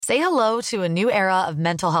Say hello to a new era of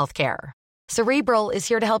mental health care. Cerebral is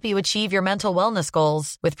here to help you achieve your mental wellness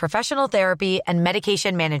goals with professional therapy and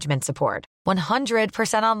medication management support.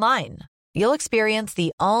 100% online. You'll experience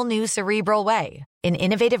the all-new Cerebral Way, an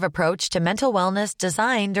innovative approach to mental wellness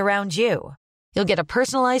designed around you. You'll get a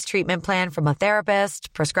personalized treatment plan from a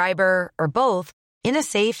therapist, prescriber, or both in a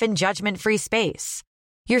safe and judgment-free space.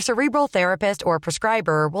 Your Cerebral therapist or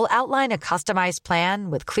prescriber will outline a customized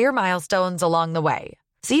plan with clear milestones along the way,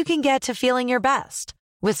 so you can get to feeling your best.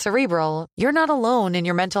 With Cerebral, you're not alone in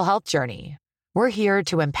your mental health journey. We're here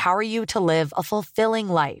to empower you to live a fulfilling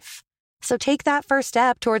life. So take that first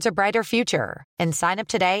step towards a brighter future and sign up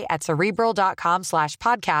today at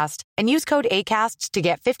Cerebral.com/podcast and use code ACAST to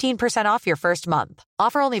get 15% off your first month.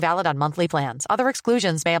 Offer only valid on monthly plans. Other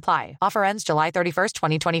exclusions may apply. Offer ends July 31st,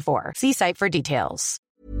 2024. See site for details.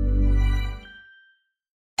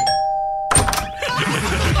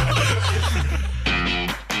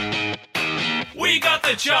 We got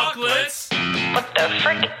the chocolates. What the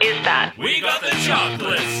frick is that? We got the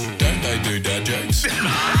chocolates. Don't they do dad jokes?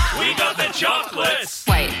 We got the chocolates.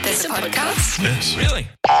 Wait, there's a podcast? Yes. Really?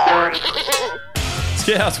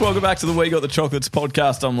 Yes, welcome back to the We Got the Chocolates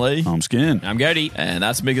podcast. I'm Lee. I'm Skin. I'm Gertie. And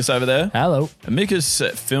that's Mickus over there. Hello. And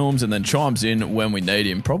Mickus films and then chimes in when we need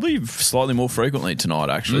him, probably slightly more frequently tonight,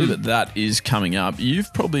 actually, but that is coming up.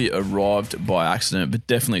 You've probably arrived by accident, but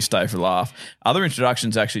definitely stay for a laugh. Other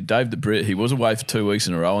introductions, actually, Dave the Brit. He was away for 2 weeks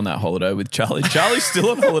in a row on that holiday with Charlie. Charlie's still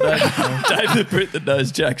on holiday. Dave the Brit that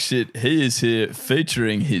knows jack shit. He is here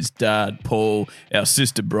featuring his dad, Paul, our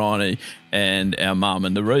sister, Bryony, and our mum.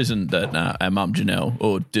 And the reason that our mum, Janelle,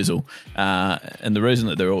 or Dizzle, and the reason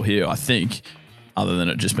that they're all here, I think, other than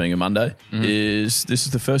it just being a Monday, is this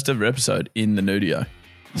is the first ever episode in the Nudio.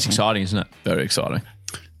 It's exciting, isn't it? Very exciting.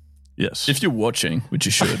 Yes. If you're watching, which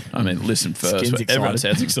you should, I mean, listen first. Skin's But everyone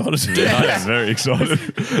sounds excited. I am very excited.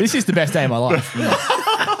 This is the best day of my life.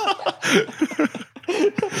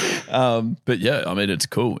 But yeah, I mean, it's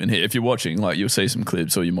cool. And if you're watching, like, you'll see some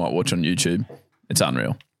clips or you might watch on YouTube. It's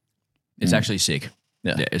unreal. It's actually sick.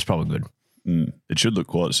 Yeah. It's probably good. It should look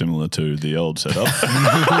quite similar to the old setup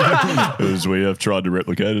because we have tried to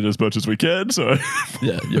replicate it as much as we can. So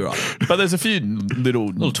Yeah, you're right. But there's a few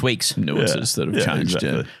little tweaks. nuances that have changed.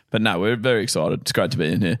 Exactly. Yeah. But no, we're very excited. It's great to be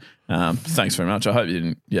in here. Thanks very much. I hope you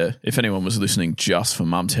didn't. Yeah, if anyone was listening just for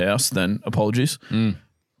Mum's house, then apologies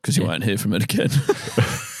because you won't hear from it again.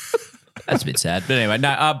 That's a bit sad. But anyway,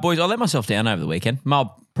 no, boys, I let myself down over the weekend.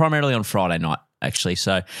 Primarily on Friday night, actually.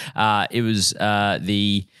 So it was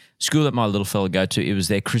the school that my little fella go to. It was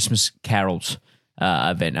their Christmas carols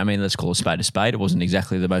event. I mean, let's call a spade a spade. It wasn't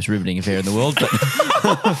exactly the most riveting affair in the world,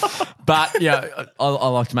 but yeah, I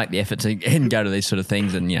like to make the effort to and go to these sort of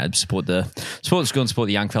things and support the school and support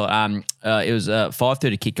the young fella. It was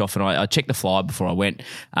 5:30 kickoff, and I checked the flyer before I went.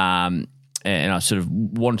 And I sort of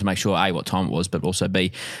wanted to make sure A, what time it was, but also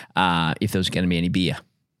B, if there was going to be any beer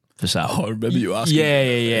for sale. I remember you asking.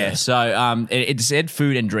 Yeah. So it said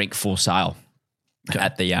food and drink for sale. Okay.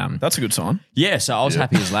 At the That's a good sign. yeah, so I was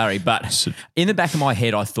happy as Larry, but in the back of my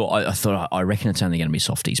head, I reckon it's only going to be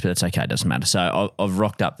softies, but it's okay, it doesn't matter. So I've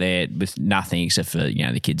rocked up there with nothing except for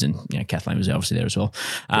the kids, and Kathleen was obviously there as well.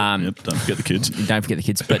 don't forget the kids. Don't forget the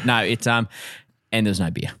kids, but no, it's and there's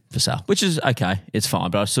no beer for sale, which is okay, it's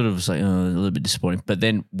fine. But I sort of was like a little bit disappointed. But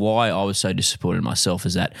then why I was so disappointed in myself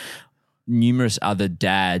is that numerous other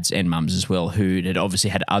dads and mums as well who had obviously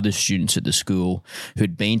had other students at the school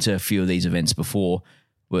who'd been to a few of these events before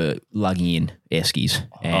were lugging in Eskies.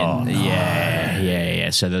 And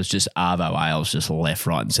yeah. So there was just Arvo ales just left,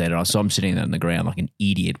 right and centre. So I'm sitting there on the ground like an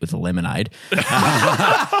idiot with a lemonade. But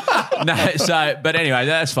anyway,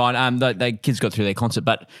 that's fine. The kids got through their concert.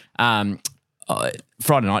 But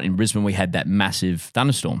Friday night in Brisbane, we had that massive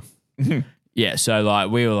thunderstorm. Yeah, so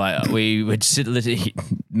we would sit.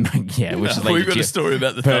 Yeah, we've got a story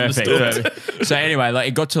about the thunderstorm. Perfect. So anyway,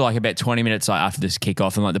 it got to about 20 minutes after this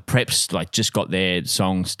kickoff, and the preps just got their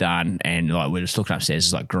songs done, and we're just looking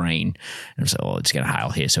upstairs, it's green, and it's it's gonna hail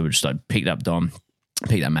here, so we just picked up Dom.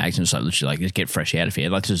 Picked up mags and just literally let's get fresh out of here.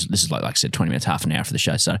 This is like I said, 20 minutes, half an hour for the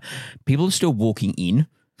show. So people are still walking in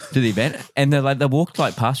to the event, and they walked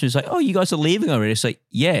past me. It's like, oh, you guys are leaving already? It's like,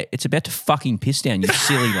 yeah, it's about to fucking piss down, you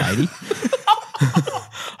silly lady.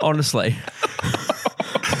 Honestly.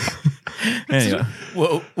 Anyway.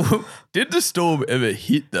 Well, Did the storm ever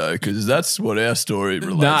hit though? Because that's what our story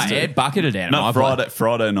relates No, to. it bucketed down. No,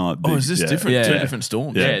 Friday night. Oh, is this different? Yeah. Two different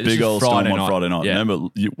storms. Yeah, this big is old storm Friday on night. Friday night. Yeah. Remember,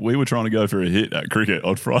 we were trying to go for a hit at cricket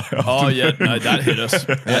on Friday. Oh yeah, no, that hit us.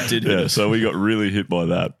 That did hit Yeah, us. so we got really hit by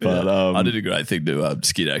that. But I did a great thing to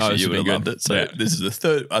skid. Actually, this you would would be have loved good. it. So Yeah. this is the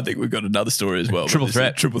third. I think we've got another story as well. but Triple this is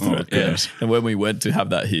threat. Triple threat. Oh, yeah. gosh. And when we went to have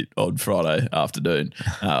that hit on Friday afternoon,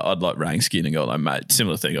 I'd like rang Skin and go like, mate,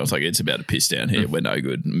 similar thing. I was like, it's about to piss down here. We're no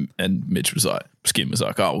good. And Mitch was like, Skin was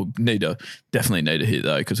like, oh, we definitely need a hit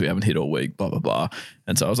though because we haven't hit all week. Blah blah blah.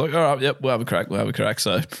 And so I was like, all right, yep, we'll have a crack.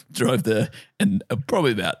 So drove there, and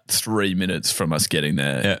probably about 3 minutes from us getting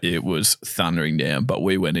there, it was thundering down. But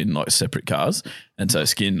we went in like separate cars, and so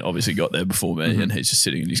Skin obviously got there before me, and he's just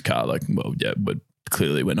sitting in his car like, well, yeah, but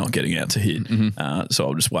clearly we're not getting out to hit. So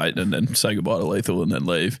I'll just wait and then say goodbye to Lethal and then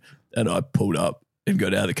leave. And I pulled up and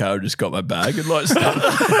got out of the car and just got my bag and like started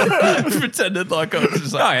pretended like I was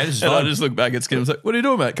just like, Oh, yeah, this is and I fine. just looked back at Skin and was like, what are you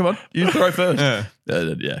doing, mate? Come on, you throw first.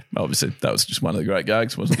 Yeah, obviously that was just one of the great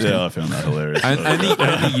gags, wasn't it? yeah, I found that hilarious.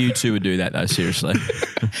 Only you two would do that though. Seriously.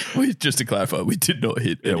 Just to clarify, we did not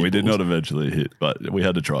hit. Yeah, any we did balls. not eventually hit, but we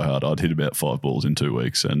had to try hard. I'd hit about 5 balls in 2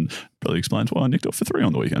 weeks, and probably explains why I nicked off for 3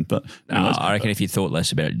 on the weekend. But anyways, I reckon if you thought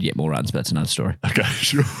less about it, you'd get more runs. But that's another story. okay,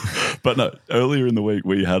 sure. But no, earlier in the week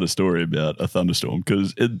we had a story about a thunderstorm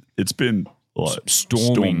because it's been like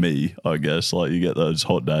Storming. stormy, I guess. Like you get those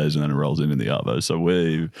hot days and then it rolls in the arvo. So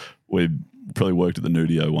we probably worked at the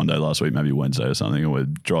Nudio one day last week, maybe Wednesday or something, and we're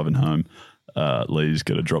driving home. Lee's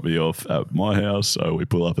going to drop me off at my house, so we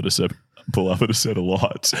pull up at a set of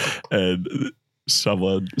lights, and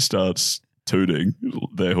someone starts tooting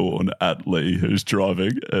their horn at Lee, who's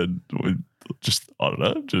driving, and we just a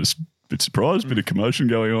bit surprised, bit of commotion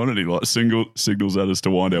going on, and he like signals at us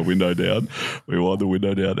to wind our window down. We wind the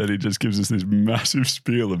window down, and he just gives us this massive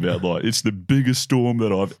spiel about like it's the biggest storm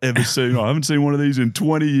that I've ever seen. I haven't seen one of these in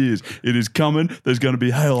 20 years. It is coming. There's going to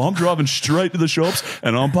be hail. I'm driving straight to the shops,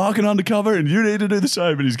 and I'm parking undercover, and you need to do the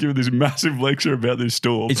same. And he's giving this massive lecture about this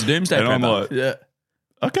storm. It's a doomsday and I'm prepper. like, Yeah.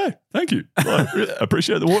 okay, thank you. Like, really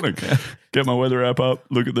appreciate the warning. Get my weather app up,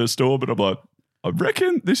 look at the storm, and I'm like, I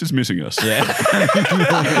reckon this is missing us. Yeah.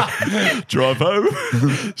 Drive home,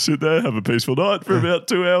 sit there, have a peaceful night for about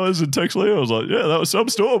 2 hours, and text Leo. I was like, yeah, that was some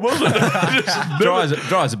storm, wasn't it? Dry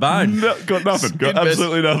as a bone. Got nothing. Got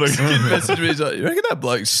absolutely nothing. Skin messaged me. He's like, you reckon that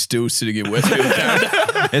bloke's still sitting in Westfield?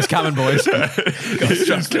 It's coming, boys.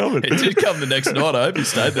 It's coming. It did come the next night. I hope he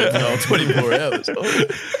stayed there for the whole 24 hours. Oh.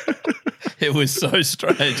 It was so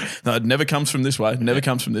strange. No, it never comes from this way. Never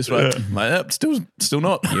comes from this way. Mate, still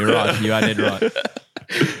not. You're right. You are dead right.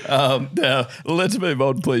 Now, let's move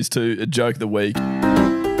on, please, to a joke of the week.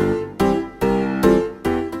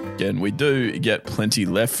 Again, we do get plenty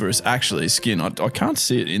left for us. Actually, Skin, I can't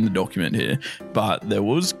see it in the document here, but there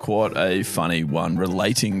was quite a funny one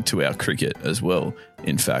relating to our cricket as well.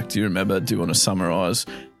 In fact, do you remember? Do you want to summarise?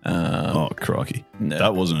 Oh, crikey. No.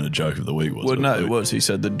 That wasn't a joke of the week, was Well, it? no, it was. He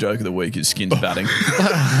said the joke of the week is Skin's batting.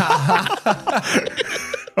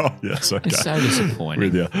 Oh, yes, okay. It's so disappointing.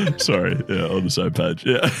 With you. Sorry. Yeah, on the same page.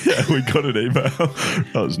 Yeah, we got an email.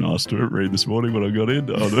 That was nice to read this morning when I got in.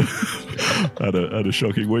 Had a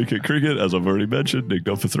shocking week at cricket, as I've already mentioned. Nicked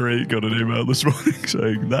off for 3. Got an email this morning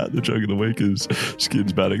saying that the joke of the week is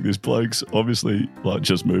Skins batting. This bloke's obviously like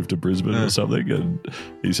just moved to Brisbane or something, and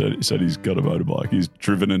he said he's got a motorbike. He's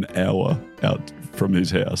driven an hour out from his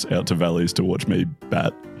house out to Valleys to watch me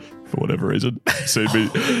bat. For whatever reason, seen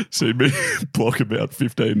me block about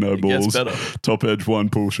 15 no balls, better. top edge 1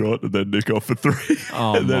 pull shot, and then nick off for 3.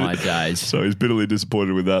 Oh, And then- my days. So he's bitterly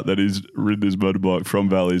disappointed with that. That he's ridden his motorbike from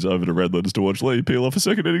Valleys over to Redlands to watch Lee peel off a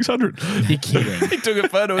second innings 100. You're kidding. He took a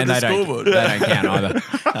photo of And the they don't, scoreboard. they don't count either.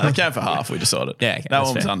 They count for half, we decided. Yeah, okay, that that's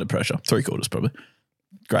one was fair. under pressure. 3/4 probably.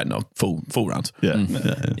 Great knock. Full runs. Yeah,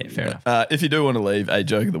 Yeah, fair enough. If you do want to leave a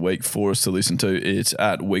joke of the week for us to listen to, it's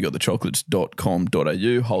at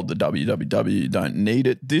wegotthechocolates.com.au. Hold the www. You don't need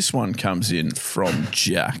it. This one comes in from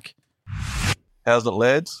Jack. How's it,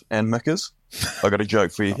 lads and Mickus? I got a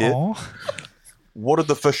joke for you here. What did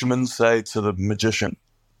the fisherman say to the magician?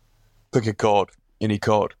 Pick a cod, any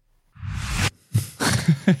cod.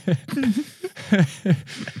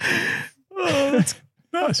 Nice.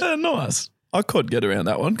 Nice. I could get around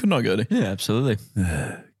that one, couldn't I, Gertie? Yeah, absolutely.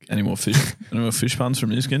 Any more fish? Any more fish puns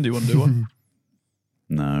from you, Skin? Do you want to do one?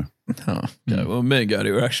 no. Oh, okay. Well, me and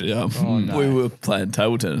Gertie were actually we were playing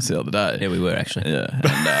table tennis the other day. Yeah, we were actually. Yeah,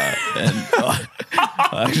 and I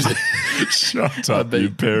actually Shut up, you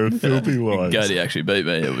pair of filthy lies. Gertie actually beat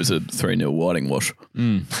me. It was a 3-0 whiting wash.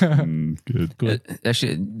 Good.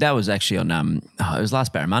 Actually, that was actually on it was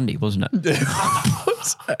last Barramundi, wasn't it?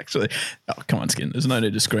 Actually, oh, come on, Skin. There's no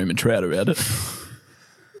need to scream and trout about it.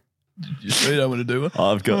 You sure you don't want to do it?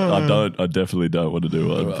 I definitely don't want to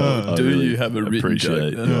do it. I Do really you have a written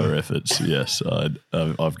appreciate joke? your efforts. Yes,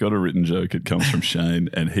 I've got a written joke. It comes from Shane,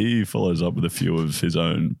 and he follows up with a few of his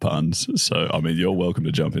own puns. So, I mean, you're welcome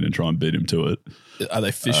to jump in and try and beat him to it. Are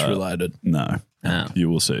they fish related? No, Oh. you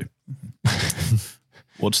will see.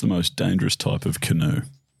 What's the most dangerous type of canoe?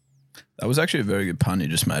 That was actually a very good pun you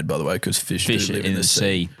just made, by the way, because fish do live in the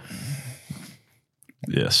sea.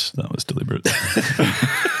 Yes, that was deliberate.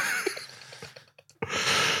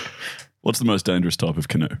 What's the most dangerous type of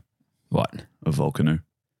canoe? What? A volcanoe.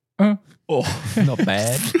 Not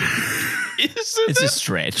bad. It's a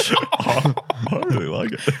stretch. I really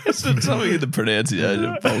like it. It's something in the pronunciation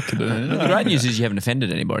of volcano. The great news is you haven't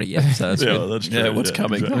offended anybody yet, so that's Yeah, good. that's true. Yeah, what's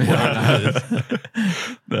coming? exactly.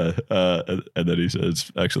 No, and then he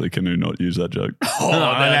says, actually, canoe not use that joke. Oh,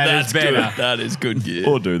 that's better. good. That is good gear.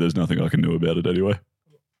 Or do, there's nothing I can do about it anyway.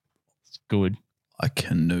 Good. I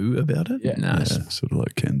canoe about it? Yeah. Nice. Yeah, sort of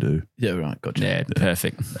like can do. Yeah, right. Gotcha. Yeah,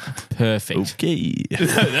 perfect. Perfect. Okay.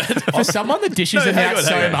 For someone that dishes them hang out on,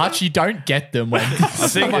 so hang on. much, you don't get them when I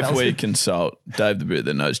think if we consult Dave the Beard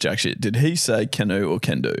that knows jack shit, did he say canoe or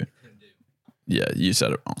can do? Yeah, you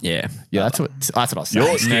said it wrong. Yeah. Yeah, that's what I was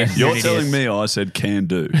saying. You're telling me I said can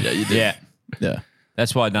do. Yeah, you did. Yeah. Yeah.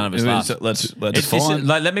 That's why none of us laughed. Let's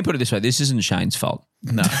Let me put it this way. This isn't Shane's fault.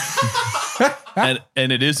 No.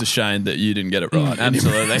 and it is a shame that you didn't get it right.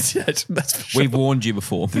 Absolutely. That's for sure. We've warned you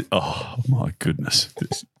before. Oh, my goodness.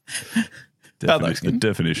 Bad luck, The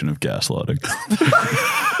definition of gaslighting.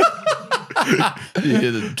 Did you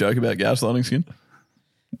hear the joke about gaslighting, Skin?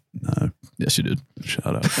 No. Yes, you did. Shut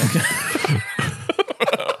up.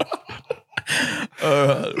 All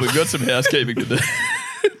right, we've got some housekeeping to do.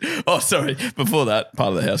 Oh, sorry. Before that, part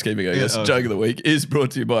of the housekeeping, I guess, joke of the week is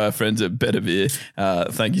brought to you by our friends at Better Beer.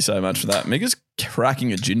 Thank you so much for that. Mickus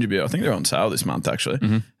cracking a ginger beer. I think they're on sale this month, actually.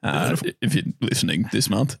 If you're listening this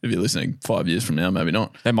month, if you're listening 5 years from now, maybe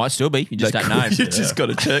not. They might still be. You just don't know. You just got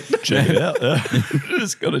to check. Check it out. Yeah.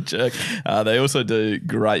 Just got to check. They also do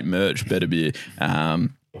great merch, Better Beer.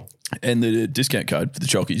 And the discount code for the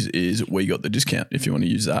Chockies is we got the discount if you want to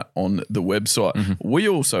use that on the website. We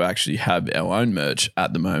also actually have our own merch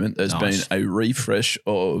at the moment. There's been a refresh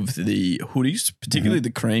of the hoodies, particularly the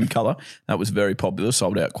cream colour. That was very popular,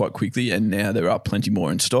 sold out quite quickly, and now there are plenty more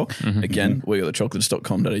in stock. Again, we got the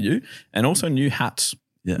chocolates.com.au, and also new hats.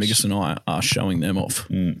 Yes. Mickus and I are showing them off.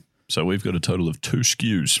 So we've got a total of 2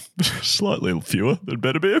 SKUs. Slightly fewer than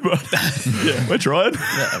Better Beer, but yeah, we're trying.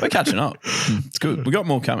 Yeah, we're catching up. It's good. We got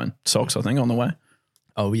more coming. Socks, I think, on the way.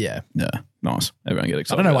 Oh, yeah. Yeah, nice. Everyone get I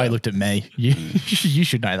excited. don't know why about you looked at me. You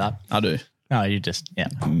should know that. that. I do. No, you just, yeah.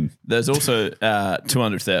 There's also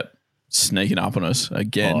 200th ep sneaking up on us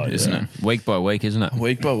again, isn't it? Week by week, isn't it?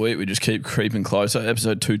 Week by week, we just keep creeping closer.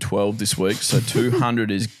 Episode 212 this week, so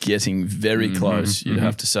 200 is getting very close, you'd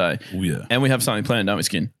have to say. Oh, yeah. And we have something planned, don't we,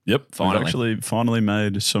 Skin? Yep. Finally. We've actually finally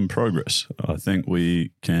made some progress. I think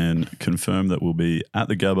we can confirm that we'll be at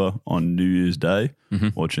the Gabba on New Year's Day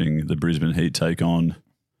watching the Brisbane Heat take on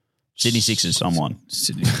Sydney Sixers. Someone.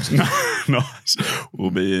 Sydney Sixers. Nice.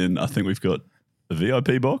 We'll be in, I think we've got a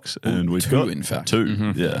VIP box and we've two, got in fact.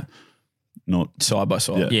 2. Yeah. Not Side by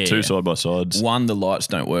side. yeah, 2 side by sides. One, the lights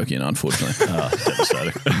don't work in, unfortunately.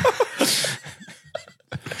 Devastating.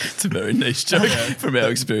 It's a very niche joke from our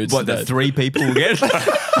experience What, today. the 3 people will get?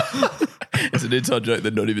 It's an inside joke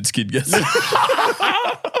that not even Skin gets.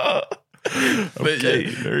 But Okay,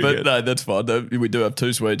 yeah, very but good. no, that's fine. We do have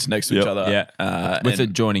 2 suites next to each other. Yeah. With and-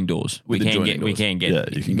 adjoining doors. We With can adjoining get. We doors. can get. Yeah,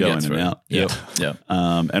 you can go get in through. and out. Yep. yeah.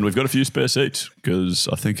 And we've got a few spare seats because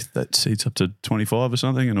I think that seats up to 25 or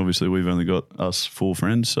something. And obviously we've only got us 4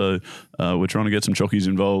 friends. So we're trying to get some chockies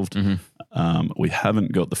involved. We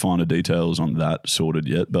haven't got the finer details on that sorted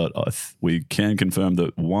yet, but we can confirm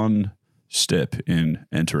that one step in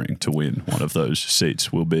entering to win one of those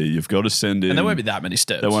seats will be you've got to send in. And there won't be that many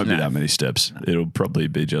steps. There won't be that many steps. It'll probably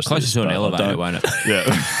be just Closer this, to an but I elevator, don't- won't it? Yeah.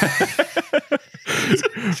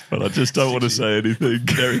 But I just don't want to say anything.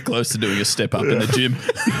 Very close to doing a step up in the gym.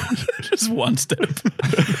 Just one step.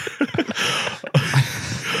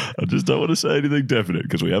 I just don't want to say anything definite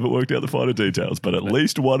because we haven't worked out the finer details. But at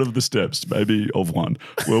least one of the steps, maybe of one,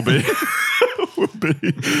 will be will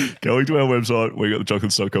be going to our website,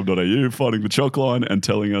 wegotthechocolates.com.au, finding the choc line, and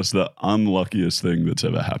telling us the unluckiest thing that's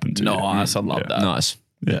ever happened to you. Nice. I love that. Nice.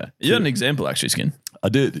 Yeah. You had an example, actually, Skin. I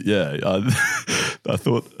did, yeah. I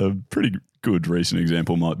thought a pretty good recent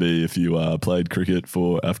example might be if you played cricket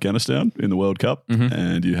for Afghanistan in the World Cup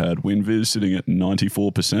and you had WinViz sitting at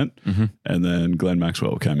 94%, and then Glenn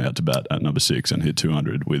Maxwell came out to bat at number 6 and hit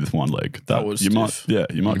 200 with one leg. That was you stiff.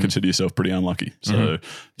 might consider yourself pretty unlucky. So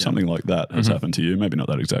something like that has happened to you. Maybe not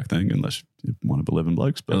that exact thing, unless you're one of 11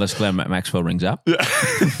 blokes. But Unless Glenn Maxwell rings up. Happy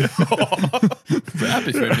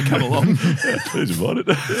for him to come along. please invite it.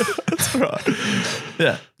 That's right.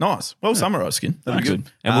 Yeah, nice. Well summarised, Skin. That'd be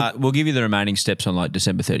good. And we'll give you the remaining steps on like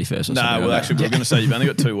December 31st or something. No, well, like actually, we're going to say you've only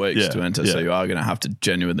got 2 weeks Yeah, to enter, yeah. so you are going to have to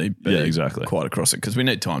genuinely be exactly. quite across it because we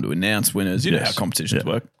need time to announce winners. You know how Yes. competitions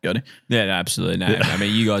work, Goody. that. Yeah, no, absolutely. No, I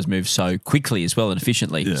mean, you guys move so quickly as well and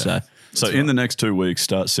efficiently. Yeah. So in the next 2 weeks,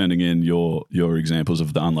 start sending in your examples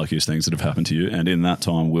of the unluckiest things that have happened to you, and in that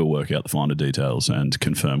time, we'll work out the finer details and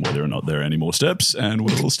confirm whether or not there are any more steps, and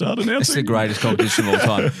we'll start announcing. it's the greatest competition of all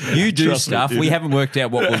time. You do Trust me, stuff. you We know. haven't worked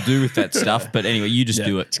out what we'll do with that stuff, but anyway, you just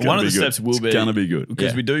do it. One of be the good. steps will It's be gonna be good.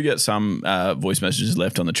 because Yeah. we do get some voice messages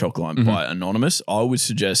left on the chalk line by anonymous. I would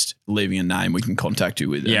suggest leaving a name we can contact you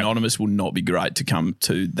with. Yeah. Anonymous will not be great to come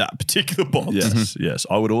to that particular box. Yes.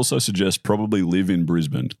 I would also suggest probably live in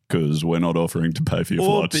Brisbane because we're not offering to pay for your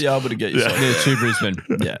Or flights. be able to get yourself. Yeah, to Brisbane.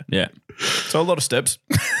 Yeah. Yeah. So a lot of steps.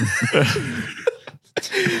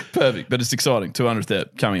 Perfect, but it's exciting. 200th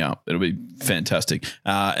ep coming up. It'll be fantastic.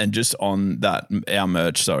 And just on that, our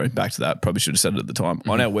merch, back to that, probably should have said it at the time.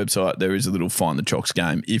 On our website, there is a little Find the Chocks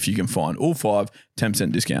game. If you can find all 5,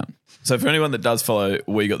 10% discount. So for anyone that does follow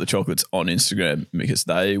We Got the Chocolates on Instagram, Mickus,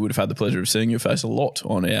 they would have had the pleasure of seeing your face a lot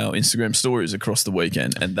on our Instagram stories across the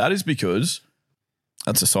weekend. And that is because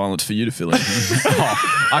that's a silence for you to fill in.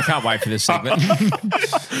 I can't wait for this segment.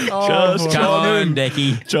 Just Come chime on, in.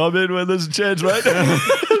 Decky. Chime in when there's a chance, mate.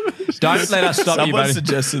 Don't let us stop you, Someone buddy.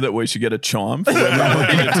 suggested that we should get a chime for when we're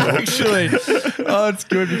ready to talk. Actually, it's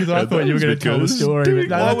good because I thought you were going to tell the story. But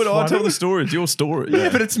no, Why that's would I fine. tell the story? It's your story. Yeah,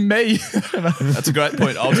 but it's me. That's a great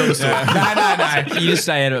point. I'll tell the story. No. You just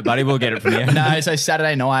stay out of it, buddy. We'll get it from you. No, so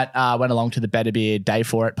Saturday night, went along to the Better Beer Day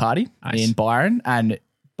For It party in Byron, and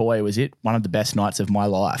boy, was it one of the best nights of my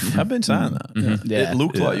life. I've been saying that. Yeah. It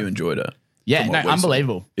looked like you enjoyed it. Yeah, From no, what we saw.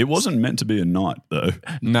 unbelievable. It wasn't meant to be a night, though.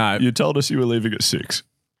 No. You told us you were leaving at 6.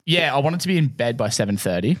 Yeah, I wanted to be in bed by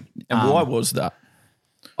 7:30. And why was that?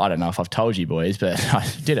 I don't know if I've told you boys, but I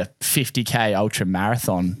did a 50K ultra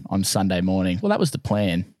marathon on Sunday morning. Well, that was the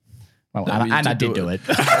plan. Well, No, but you and I did did do do it. it.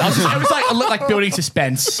 It was like building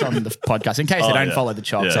suspense on the podcast in case they don't follow the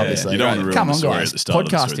chocks, obviously. You don't want to ruin Come the on, story guys. at the start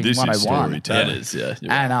of the story. Podcasting This is 101. storytelling. That is, yeah. you're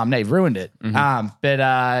right. And they've ruined it.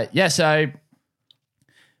 So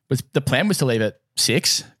the plan was to leave at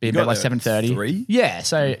 6, be in bed got by there at 7:30. 3? Yeah,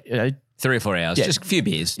 so 3 or 4 hours. Yeah. Just a few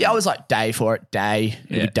beers. I was like day for it, day.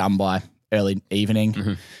 It'd Yeah. be done by early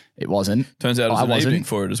evening. It wasn't. Turns out it was I an wasn't. evening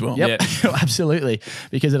for it as well. Yep, absolutely.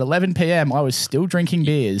 Because at 11 p.m. I was still drinking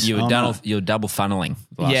beers. You were double funneling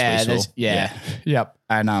last we saw. Yep.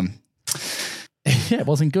 And it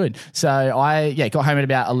wasn't good. So I got home at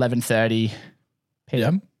about 11:30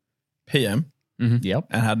 p.m. PM. Yep.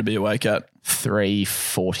 And had to be awake at.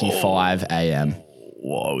 3:45 a.m.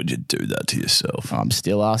 Why would you do that to yourself? I'm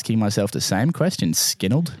still asking myself the same question,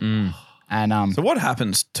 Skinnled. And So what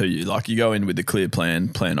happens to you? Like you go in with the clear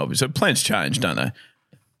plan obvious. So plans change, don't they?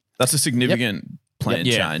 That's a significant plan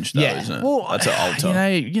change, though, isn't it? Well, That's an alter.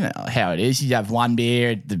 you know how it is. You have one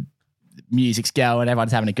beer, the music's going,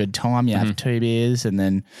 everyone's having a good time. You have 2 beers, and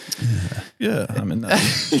then Yeah, I mean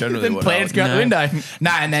that's generally then what plans go out the window.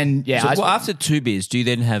 No, and then So, well, after 2 beers, do you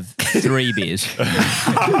then have 3 beers?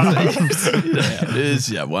 it is.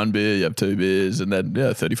 You have 1 beer, you have 2 beers, and then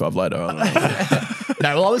 35 later. I don't know.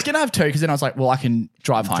 No, well, I was going to have 2 because then I was like, well, I can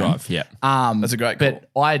drive home. yeah. That's a great call. But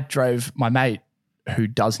I drove my mate who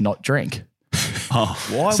does not drink.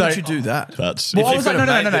 Why So- would you do that? That's Well, I you've was got like, a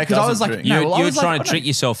mate no, that because I was doesn't like, drink. no, well, I You're was like, trying oh, to no. trick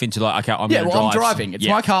yourself into like, okay, I'm Yeah, going to well, drive. I'm driving. It's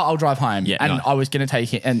Yeah. my car. I'll drive home. Yeah, and no. I was going to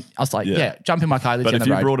take it. And I was like, jump in my car. But Down if the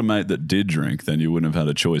you road. brought a mate that did drink, then you wouldn't have had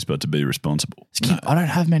a choice but to be responsible. I don't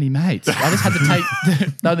have many mates. I just had to take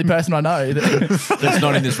the only person I know. That's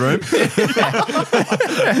not in this room.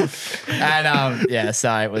 And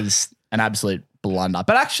so it was an absolute blunder.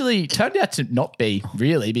 But actually turned out to not be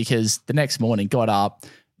really, because the next morning got up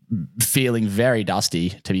feeling very dusty,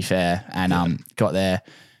 to be fair, and got there,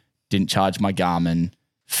 didn't charge my Garmin,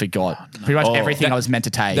 forgot pretty much everything I was meant to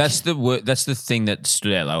take. That's the thing that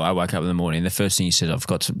stood out. Like, I woke up in the morning. The first thing you said, I've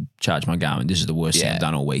got to charge my Garmin. This is the worst thing I've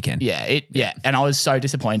done all weekend. And I was so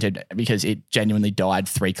disappointed because it genuinely died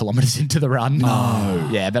 3 kilometers into the run. No.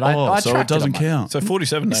 Yeah, but I So it tracked doesn't on my count. So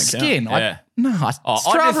 47 don't count. skin. Yeah. No,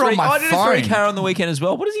 Strava on my I did a phone. 3K on the weekend as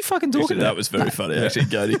well. What is he fucking talking Actually, about? that was very funny. Actually,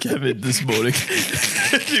 Cody came in this morning.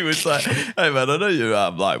 He was like, "Hey man, I know you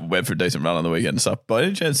went for a decent run on the weekend and stuff. By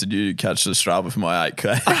any chance, did you catch the Strava for my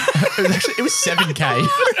 8K?" It was 7K.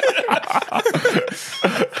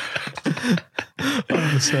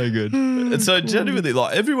 Oh, so good. And so genuinely,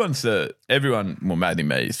 like everyone, well, mainly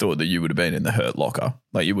me, thought that you would have been in the hurt locker.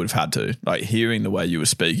 Like you would have had to. Like hearing the way you were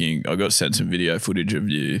speaking, I got sent some video footage of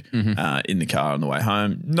you in the car on the way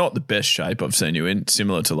home. Not the best shape I've seen you in.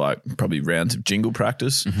 Similar to like probably rounds of jingle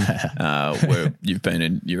practice where you've been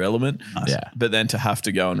in your element. Yeah. But then to have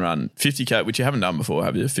to go and run 50K, which you haven't done before,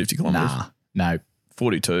 have you? 50 kilometers? No.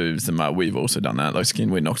 42 is the most. We've also done that. Like skin,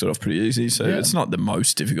 we knocked it off pretty easy. So it's not the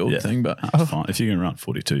most difficult thing, but That's fine. If you can run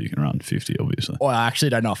 42, you can run 50, obviously. Well, I actually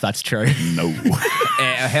don't know if that's true. No.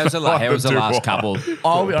 How's the last couple?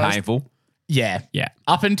 I'll be honest. Painful. Yeah.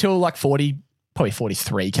 Up until like 40, probably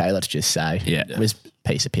 43K, let's just say. Yeah. It was a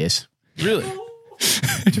piece of piss. really?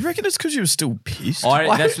 Do you reckon it's because you were still pissed? That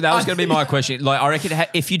was going to be my question. Like, I reckon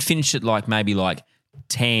if you'd finished at like maybe like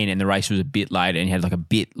 10 and the race was a bit later and you had like a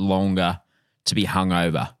bit longer to be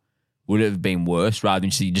hungover, would it have been worse rather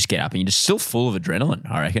than you just get up and you're just still full of adrenaline,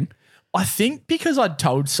 I reckon? I think because I'd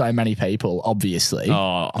told so many people, obviously.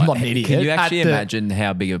 I'm not an idiot. Can you actually imagine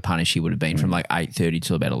how big of a punish he would have been from like 8:30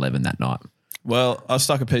 till about 11 that night? Well, I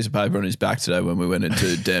stuck a piece of paper on his back today when we went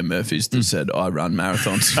into Dan Murphy's that said, "I run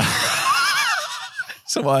marathons."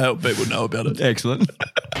 So I help people know about it. Excellent.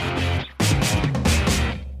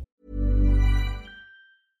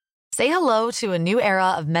 Say hello to a new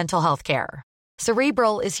era of mental health care.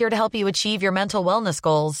 Cerebral is here to help you achieve your mental wellness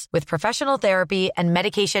goals with professional therapy and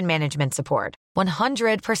medication management support.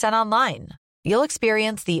 100% online. You'll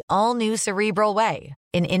experience the all-new Cerebral Way,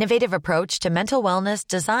 an innovative approach to mental wellness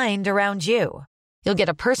designed around you. You'll get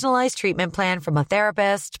a personalized treatment plan from a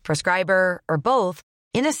therapist, prescriber, or both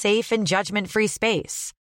in a safe and judgment-free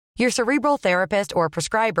space. Your Cerebral therapist or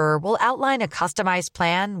prescriber will outline a customized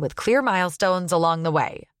plan with clear milestones along the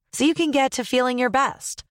way, so you can get to feeling your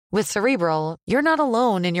best. With Cerebral, you're not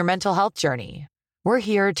alone in your mental health journey. We're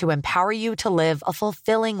here to empower you to live a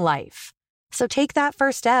fulfilling life. So take that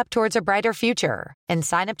first step towards a brighter future and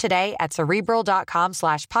sign up today at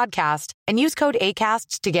Cerebral.com/podcast and use code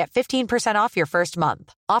ACAST to get 15% off your first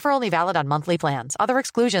month. Offer only valid on monthly plans. Other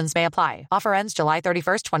exclusions may apply. Offer ends July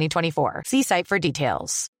 31st, 2024. See site for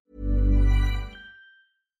details.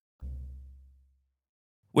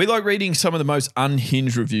 We like reading some of the most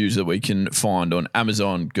unhinged reviews that we can find on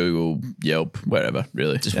Amazon, Google, Yelp, wherever,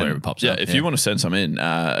 really. Just wherever it pops up. up, If yeah. you want to send some in,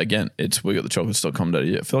 again, it's wegotthechocolates.com.au.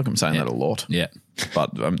 I feel like I'm saying that a lot. Yeah.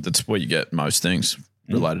 But that's where you get most things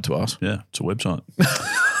related to us. Yeah, it's a website.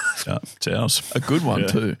 Yeah, it's ours. A good one, Yeah,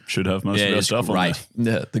 too. should have most Yeah, of our it's stuff on great.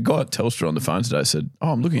 there. Yeah, the guy at Telstra on the phone today said,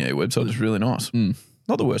 I'm looking at your website. It's really nice.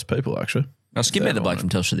 Not the worst people, actually. I skipped met the bloke from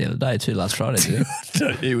Telstra the other day too, last Friday too.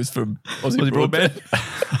 He was from Aussie Broadband.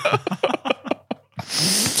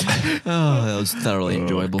 Oh, that was thoroughly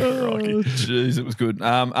enjoyable. Jeez, it was good.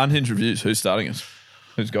 Unhinged reviews. Who's starting us?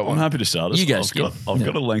 Who's got I'm one? happy to start. You go, I've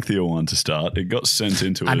got a lengthier one to start. It got sent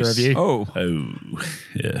into Under us. review. Oh, Oh,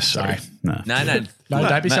 yeah, sorry. No. No. No,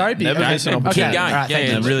 don't be sorry. never Okay. miss an Okay. opportunity. Keep going. All right, thank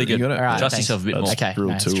yeah, you. really good. You got it. All right, Trust thanks. yourself a bit more. Okay. Rule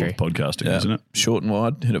no, it's 2 true. of podcasting, Yeah. isn't it? Short and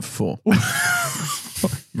wide, hit it for 4.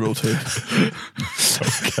 Rule 2. Okay.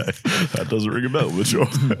 That doesn't ring a bell, but sure.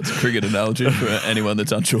 It's a cricket analogy for anyone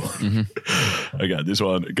that's unsure. Okay, this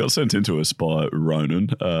one got sent into us by Ronan.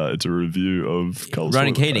 It's a review of Cold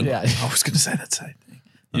Ronan Soil. Keating. Yeah. I was going to say that same thing.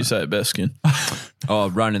 You say it best, Skin. Oh,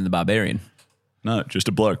 Ronan the Barbarian. No, just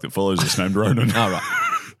a bloke that follows us named Ronan. Oh, right.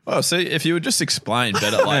 Oh, see, if you would just explain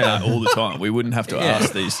better like that all the time, we wouldn't have to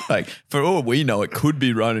ask these. Like, for all we know, it could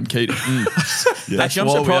be Ronan Keating. That's Actually,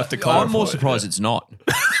 why I'm we have to surprised. clarify. I'm more surprised it's not.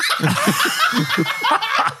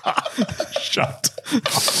 Shut.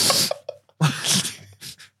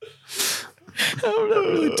 I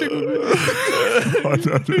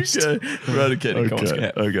noticed. Ronan Keating. come on,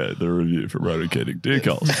 Skin. Okay, the review for Ronan Keating. Dear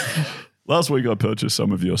Coles, last week I purchased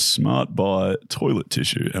some of your Smart Buy toilet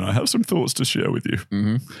tissue and I have some thoughts to share with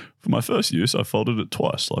you. For my first use, I folded it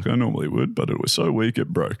twice like I normally would, but it was so weak it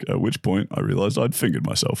broke, at which point I realised I'd fingered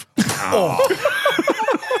myself.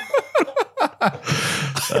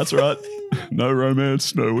 That's right. No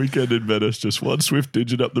romance, no weekend in Venice, just one swift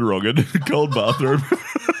digit up the wrong'un, cold bathroom.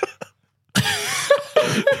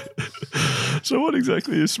 So what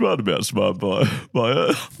exactly is smart about Smart Buy?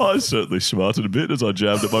 I certainly smarted a bit as I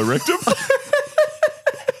jabbed at my rectum.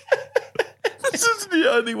 This is the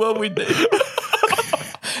only one we need.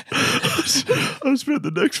 I spent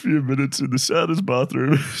the next few minutes in the saddest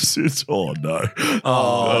bathroom since. Oh no!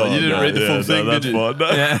 You didn't read the full thing, that's did you? fine.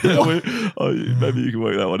 No. Maybe you can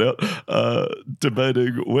work that one out.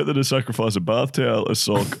 Debating whether to sacrifice a bath towel, a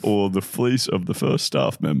sock, or the fleece of the first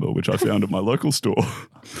staff member, which I found at my local store.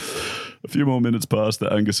 A few more minutes passed,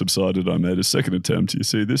 the anger subsided. I made a second attempt. You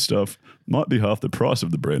see, this stuff might be half the price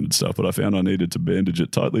of the branded stuff, but I found I needed to bandage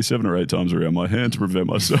it tightly 7 or 8 times around my hand to prevent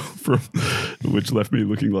myself from, which left me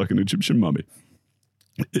looking like an Egyptian mummy.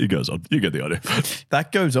 It goes on. You get the idea.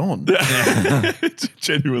 That goes on. It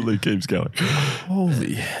genuinely keeps going.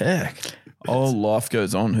 Holy heck. Oh, life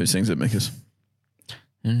goes on. Who sings it, Mickus?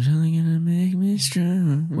 And only gonna make me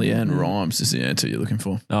strong. Leanne Rhymes is the answer you're looking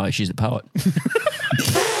for. Oh, she's a poet.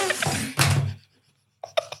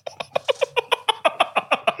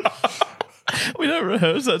 We don't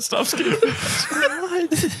rehearse that stuff, Skip.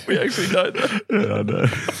 We actually don't. Yeah, I know.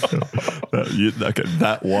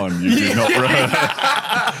 That one you do not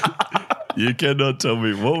rehearse. You cannot tell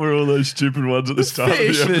me what were all those stupid ones at the start of the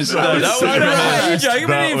episode. Are you joking?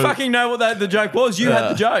 We didn't even fucking know what the joke was. You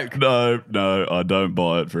had the joke. No, I don't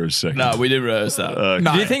buy it for a second. No, we didn't rehearse that.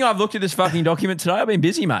 Do you think I've looked at this fucking document today? I've been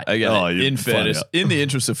busy, mate. Okay, in fairness, in the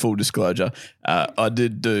interest of full disclosure, I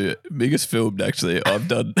did do biggest filmed. Actually, I've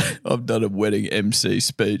done a wedding MC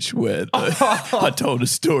speech where I told a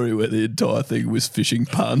story where the entire thing was fishing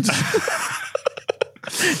puns.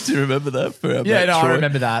 Do you remember that? For our mate I Troy?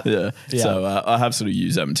 remember that. Yeah. So I have sort of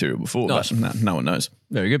used that material before, Nice. but no one knows.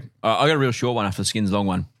 Very good. I got a real short one after the Skins long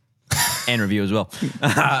one. And review as well. All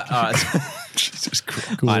right. Jesus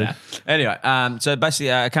Christ. I know. Anyway, so basically,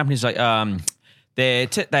 a company's like they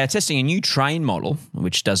are testing a new train model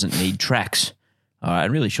which doesn't need tracks. All right,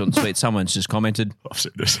 and really short and sweet. Someone's just commented, I've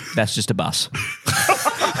seen this. "That's just a bus."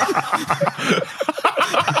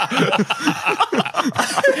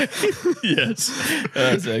 Yes,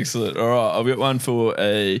 that's excellent. All right, I've got one for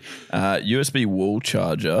a USB wall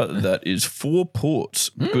charger that is 4 ports,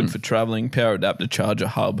 good for traveling, power adapter charger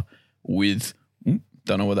hub with.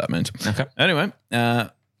 Don't know what that means. Okay. Anyway,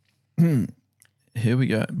 here we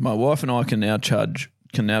go. My wife and I can now charge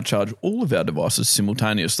all of our devices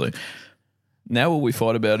simultaneously. Now all we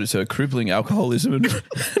fight about is her crippling alcoholism and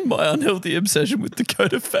my unhealthy obsession with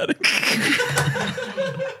Dakota Fanning.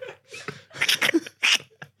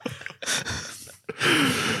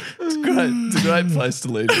 It's a great place to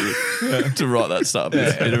leave it, to write that stuff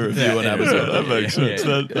in a review on Amazon. That makes sense.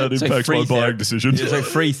 Yeah. That It's like impacts free my buying therapy. decisions. It's like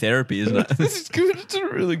free therapy, isn't it? It's good. It's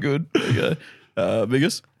really good. There you go.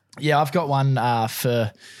 Biggest? Yeah, I've got one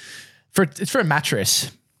for a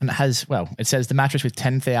mattress, and it says the mattress with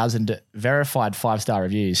 10,000 verified 5-star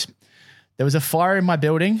reviews. There was a fire in my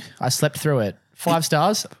building. I slept through it. 5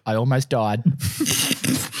 stars. I almost died.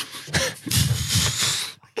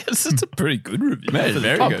 Guess it's a pretty good review. Man,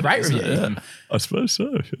 very Oh, good. great review. Yeah. I suppose so.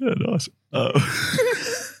 Yeah, nice. I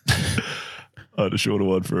had a shorter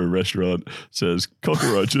one for a restaurant. It says,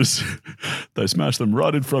 cockroaches. They smash them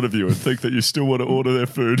right in front of you and think that you still want to order their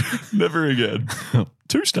food. Never again.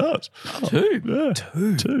 2 stars. 2. Yeah.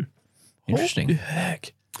 2. Interesting.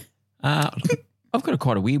 Heck. I've got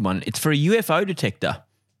quite a weird one. It's for a UFO detector.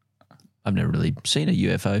 I've never really seen a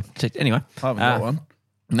UFO detector. Anyway. I haven't got one.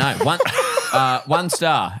 No, 1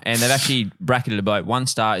 star. And they've actually bracketed it by 1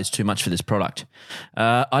 star is too much for this product.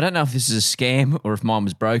 I don't know if this is a scam or if mine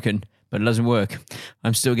was broken, but it doesn't work.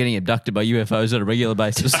 I'm still getting abducted by UFOs on a regular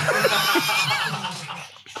basis.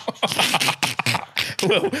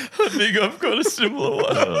 Well, I think I've got a similar one.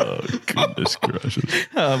 Oh, goodness gracious.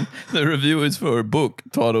 The review is for a book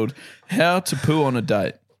titled How to Poo on a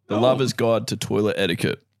Date, The Lover's Guide to Toilet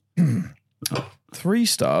Etiquette. 3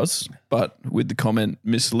 stars, but with the comment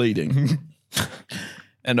misleading.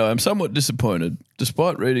 And I am somewhat disappointed.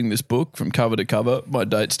 Despite reading this book from cover to cover, my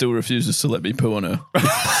date still refuses to let me poo on her.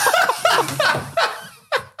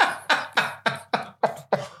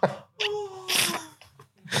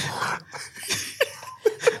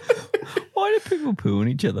 Why do people poo on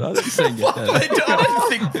each other? I don't think I don't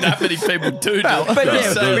think that many people do. But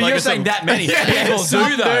yeah, So, but like, you're it's saying a- that many people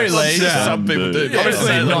do though. Some people do.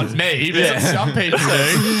 Obviously not me, but some people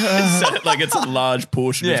do. Like it's a large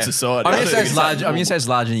portion of society. I'm going to say it's large. I'm going to say it's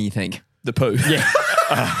larger than you think. The poo. Yeah.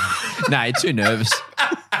 No, you're too nervous.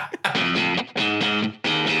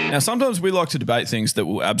 Now, sometimes we like to debate things that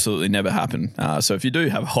will absolutely never happen. So if you do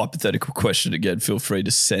have a hypothetical question, again, feel free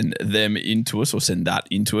to send them into us or send that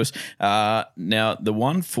into us. Now, the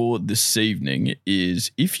one for this evening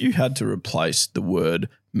is if you had to replace the word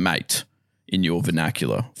mate in your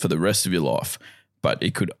vernacular for the rest of your life, but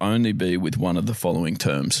it could only be with one of the following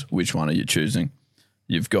terms, which one are you choosing?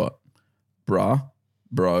 You've got bruh,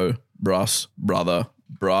 bro, brus, brother,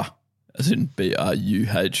 bruh, as in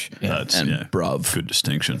BRUH That's and bruv. good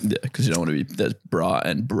distinction. Yeah, because you don't want to be, there's bra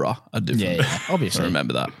and bruh are different. Yeah, obviously. So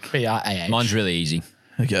remember that. BRAH. Mine's really easy,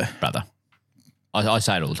 Okay. brother. I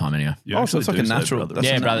say it all the time anyway. You Oh, so it's actually like a do say natural. brother. That's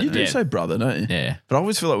Yeah, a- brother, You do yeah. say brother, don't you? Yeah. But I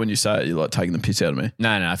always feel like when you say it, you're like taking the piss out of me. No,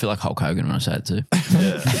 I feel like Hulk Hogan when I say it too.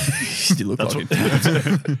 You look like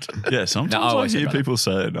it. Yeah, sometimes No, I I always say hear brother. people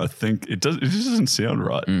say it and I think it just doesn't sound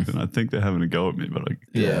right. And I think they're having a go at me, but I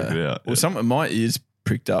can't work it out. Well, some of my ears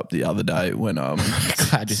pricked up the other day when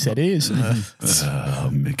Glad you said ears.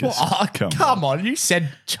 Mickus, Oh, come on. You said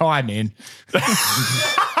chime in.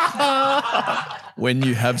 when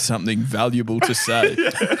you have something valuable to say.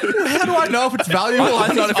 How do I know if it's valuable I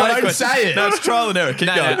or not if I don't say it? No, it's trial and error. Keep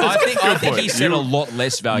No, going. I think he said a lot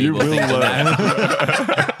less valuable will things than learn.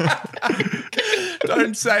 that.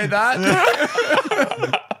 Don't say that.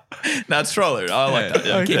 No, it's trial and error. I like that.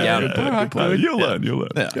 Yeah. Keep going. No, you'll learn. You'll learn.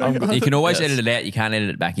 Yeah. You can always edit it out. You can't edit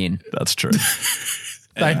it back in. That's true.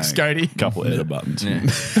 Thanks, Cody. Couple edit buttons. I don't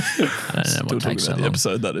know Still what talking takes so about the long.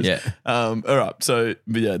 episode that is. Yeah. All right. So,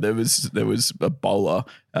 but yeah, there was a bowler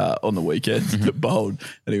on the weekend that bowled,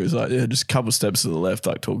 and he was like, "Yeah, just a couple steps to the left,"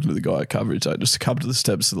 like talking to the guy at coverage, like just a couple of the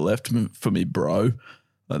steps to the left for me, bro,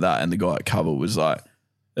 like that. And the guy at cover was like,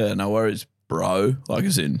 "Yeah, no worries, bro," like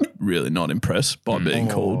as in really not impressed by being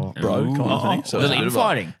called bro kind of thing. So it was a bit of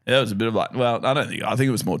like- infighting. yeah, it was a bit of like, well, I think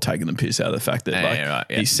it was more taking the piss out of the fact that like right,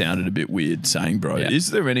 yeah. he sounded a bit weird saying bro. Yeah.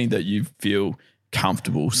 Is there any that you feel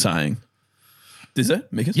comfortable saying? Is there,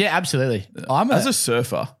 Mickus? Yeah, absolutely. As a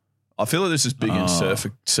surfer, I feel like this is big in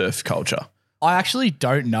surf culture. I actually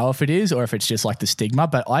don't know if it is or if it's just like the stigma,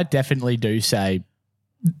 but I definitely do say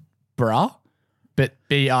bruh, but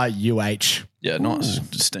BRUH. Yeah, nice,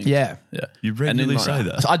 distinct. Yeah. yeah. You And then, regularly like, say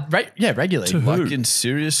that. So regularly. Like in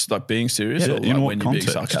serious, like being serious, Yeah, or in like what when you're being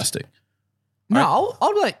context? sarcastic. No,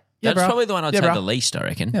 I'll be like, yeah, That's bruh. probably the one I'd Yeah, say bruh. the least, I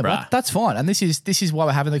reckon. Yeah, Bruh. that's fine. And this is why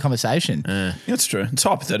we're having the conversation. That's true. It's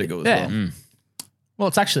hypothetical as Yeah. well. Well,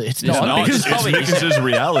 it's actually it's No, not because it's Mickus'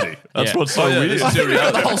 reality. That's Yeah. what's so Oh, yeah, weird. this is your you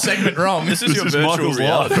got the reality. whole segment wrong. This is your virtual Michael's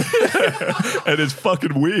reality. life. And it's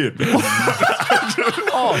fucking weird.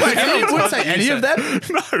 Oh, wait, you wouldn't say any of them?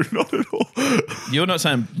 No, not at all. You're not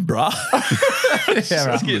saying bruh. Yeah,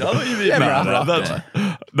 right. Kid, I thought you'd be Yeah, a bit bruh.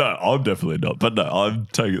 bruh. No, I'm definitely not. But no, I'm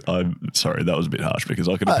sorry, that was a bit harsh because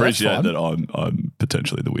I can that's appreciate fine. that I'm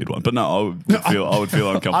potentially the weird one. But no, I would feel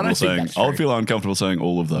uncomfortable think saying that's I would true. feel uncomfortable saying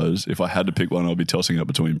all of those. If I had to pick one, I'd be tossing up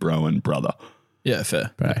between bro and brother. Yeah,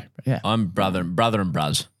 fair. Right. Yeah. I'm brother and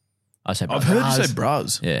bruz. I say I've brother. heard you say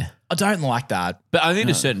bras. Yeah. I don't like that. But I think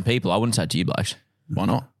to certain people, I wouldn't say it to you, blokes. Why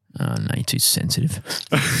not? Oh, no, you're too sensitive.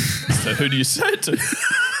 So who do you say it to?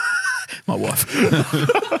 My wife.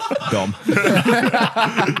 Dom.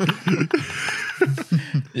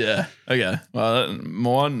 Yeah. Okay. Well,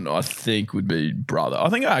 mine I think would be brother. I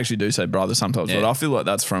think I actually do say brother sometimes, but Yeah. I feel like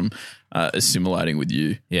that's from assimilating with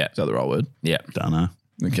you. Yeah. Is that the right word? Yeah. Don't know.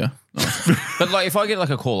 Okay. Nice. But like if I get like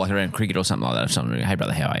a call like around cricket or something like that, if someone, hey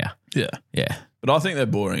brother, how are you? Yeah. Yeah. But I think they're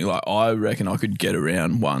boring. Like I reckon I could get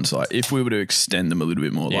around ones. Like if we were to extend them a little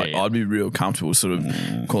bit more, like yeah. I'd be real comfortable sort of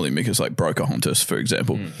calling Mickus like Brocahontas, for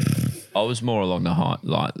example. I was more along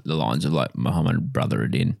the lines of like Muhammad brother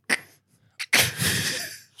Adin.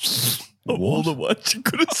 Of all the ones you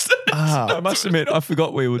could have said. I must admit, I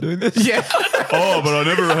forgot we were doing this. Yeah. Oh, but I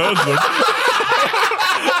never rehearsed them.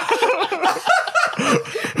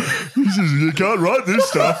 He says, you can't write this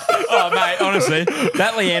stuff. Oh mate, honestly,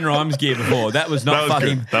 that Leanne Rhymes gear before, that was not That was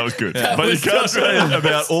fucking good. That was good. But you can't say it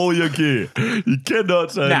about all your gear. You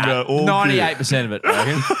cannot say about all 98% of it, I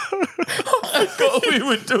reckon. I thought we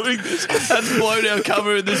were doing this. That's blown our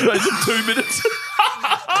cover in the space of 2 minutes.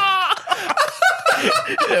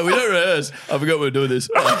 Yeah, we don't rehearse. I forgot we were doing this.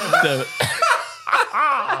 Oh, damn it.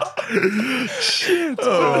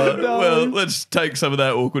 Well, let's take some of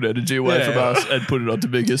that awkward energy away from us and put it onto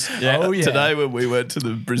Mickus. Oh, yeah. Today when we went to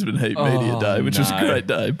the Brisbane Heat Media Day, which was a no. great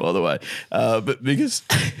day, by the way. But Mickus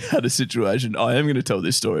had a situation. I am going to tell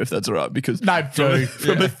this story if that's all right, because No, do.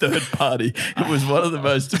 from a third party, it was one of the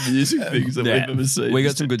most amusing things that we've ever seen. We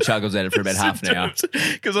got some good chuckles at it for about half an hour.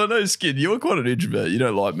 Because I know, Skin, you're quite an introvert. You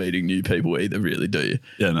don't like meeting new people either, really, do you?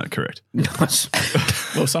 Yeah, no, correct.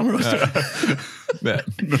 Well, summarise it. Yeah.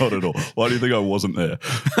 Not at all. Why do you think I wasn't there?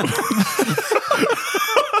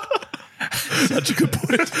 Such a good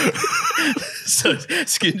point. So,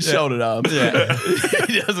 Skin, shouldered arms. Yeah.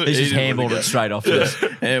 He doesn't. He's he just didn't handballed wanna go. it straight off. Yeah.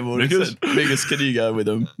 Handballed it. Said, Mickus, can you go with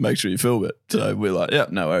them? Make sure you film it. So we're like, yeah,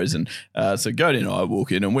 no worries. And so Cody and I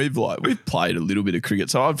walk in, and we've played a little bit of cricket.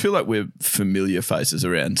 So I feel like we're familiar faces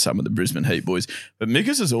around some of the Brisbane Heat boys. But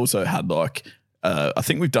Mickus has also had like I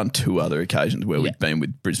think we've done 2 other occasions where we've been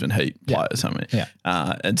with Brisbane Heat players, haven't we? Yeah.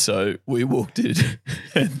 And so we walked in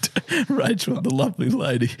and Rachel, the lovely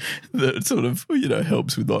lady that sort of,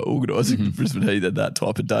 helps with like organising the Brisbane Heat at that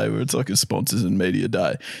type of day where it's like a sponsors and media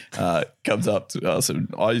day, comes up to us.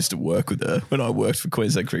 And I used to work with her when I worked for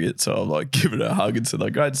Queensland Cricket. So I'm like giving her a hug and said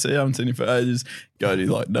like, great to see you. I haven't seen you for ages. Go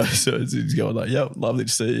like, no. So he's going like, yeah, lovely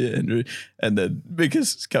to see you, Andrew. And then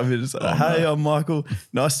Mickus come in and say, hey, I'm Michael.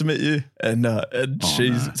 Nice to meet you. And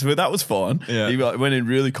so that was fine. Yeah. He like, went in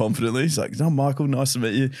really confidently. He's like, I'm Michael. Nice to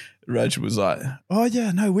meet you. Rachel was like, oh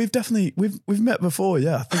yeah, no, we've met before.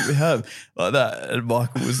 Yeah, I think we have, like that. And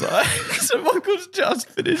Michael was like, so Michael's just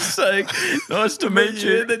finished saying, nice to meet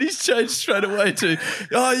you. And then he's changed straight away to,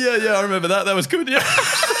 oh yeah, I remember that. That was good. Yeah.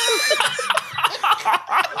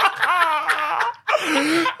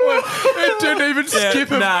 It didn't even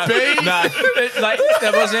skip a beat. No, like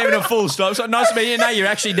that wasn't even a full stop. So nice to meet you. No, you're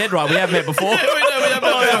actually dead right. We have met before. We have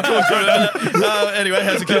met. Anyway,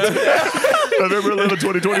 how's it going? November 11,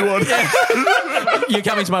 2021. You're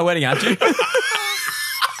coming to my wedding, aren't you?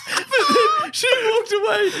 She walked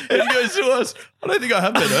away and he goes to us, I don't think I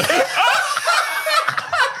have met her.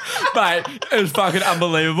 Mate, it was fucking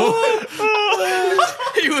unbelievable.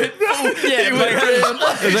 He went full. Yeah, he went round.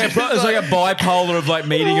 It was like a bipolar of like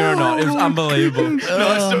meeting her or not. It was unbelievable.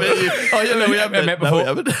 Nice to meet you. Oh yeah, no, we haven't met before.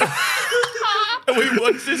 No, we haven't. And we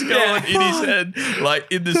watched this go on in his head,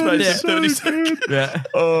 like in the space of 30 seconds. Yeah.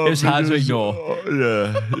 Oh, it was hard to ignore.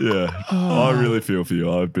 Yeah. I really feel for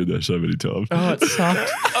you. I've been there so many times. Oh, it sucked.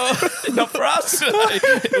 Not for us.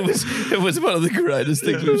 It was one of the greatest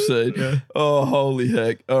things we've seen. Yeah. Oh, holy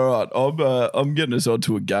heck. All right. I'm getting us on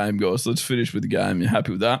to a game, guys. Let's finish with the game. You happy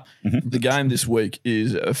with that? Mm-hmm. The game this week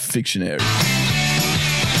is a Fictionary.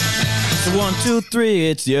 So 1, 2,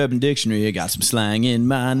 3, it's the Urban Dictionary. I got some slang in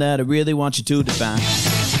mind that I really want you to define.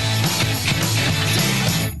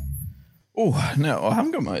 Oh, no, I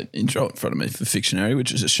haven't got my intro in front of me for Fictionary,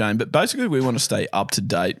 which is a shame. But basically, we want to stay up to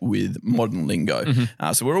date with modern lingo.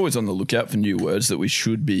 Mm-hmm. So we're always on the lookout for new words that we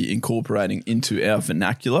should be incorporating into our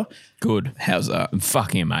vernacular. Good. How's that?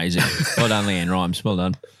 Fucking amazing. Well done, Leanne Rhymes. Well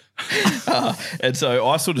done. And so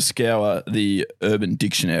I sort of scour the Urban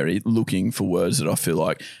Dictionary looking for words that I feel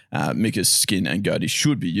like Mickus, Skin and Goaty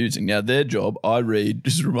should be using. Now, their job, I read,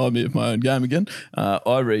 just remind me of my own game again,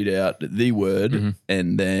 I read out the word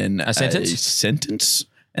and then a sentence,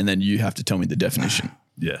 and then you have to tell me the definition.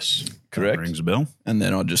 Yes. Correct. That rings a bell. And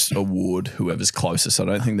then I just award whoever's closest. I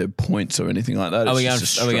don't think there are points or anything like that. Are we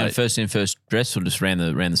going first in, first dress or just round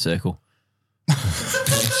the circle?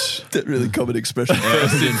 That really common expression.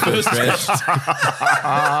 First in, first dressed.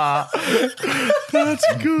 That's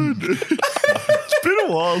good. It's been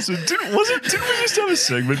a while since. Didn't we used to have a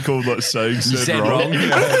segment called like saying said wrong?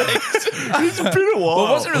 It's been a while. Well,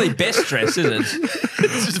 it wasn't really best dressed, is it?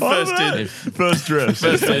 It's just first in. First dress.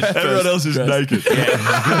 First dress. Everyone else is naked.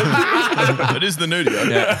 Yeah. It is the nudie.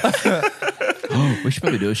 Yeah. Oh, we should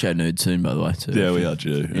probably do a show nude soon, by the way. Too. Yeah, we are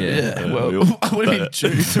due. Yeah. Well, what do you mean due?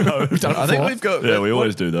 I think we've got. Yeah, we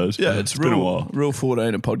always do those. Yeah, it's been a while. Rule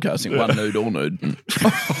 14 of podcasting: one nude, all nude.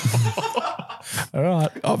 All right.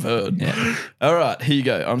 I've heard. Yeah. All right, here you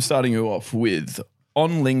go. I'm starting you off with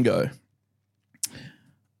on lingo.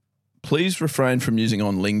 Please refrain from using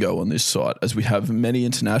on lingo on this site, as we have many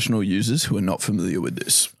international users who are not familiar with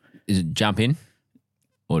this. Is it jump in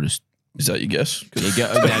or just? Is that your guess? You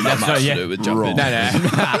go, that's that's much not to yet. do with jump in. No.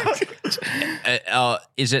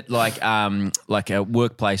 Is it like a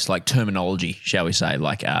workplace like terminology, shall we say?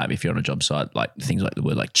 Like if you're on a job site, like things like the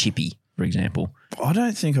word like chippy, for example. I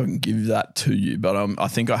don't think I can give that to you, but I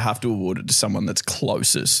think I have to award it to someone that's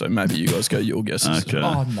closest. So maybe you guys go your guesses. Okay.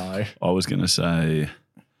 Oh, no. I was going to say,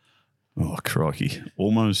 oh, crikey,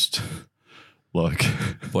 almost like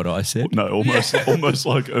what I said. No, almost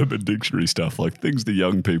like Urban Dictionary stuff, like things the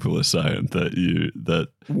young people are saying that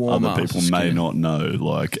other people may not know,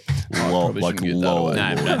 like lol, YOLO.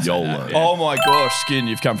 Oh my gosh, Skin,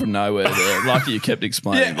 you've come from nowhere there. Lucky you kept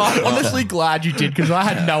explaining. Yeah, I'm honestly glad you did because I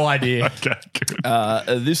had no idea. Okay, good.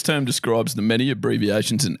 This term describes the many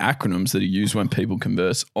abbreviations and acronyms that are used when people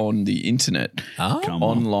converse on the internet.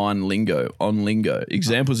 Online lingo, on lingo.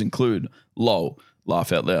 Examples include LOL,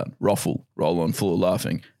 laugh out loud, ruffle, roll on full of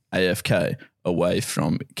laughing, AFK, away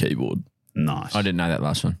from keyboard. Nice. I didn't know that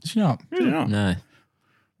last one. Yeah. No.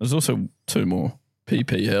 There's also two more.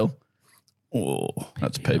 PPL. Oh,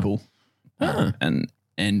 that's people. And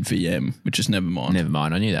NVM, which is never mind. Never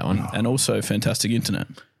mind. I knew that one. And also Fantastic Internet.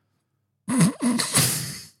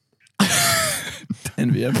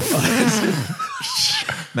 NVM.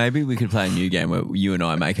 Maybe we could play a new game where you and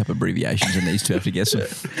I make up abbreviations and these two have to guess them.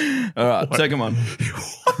 All right, second one.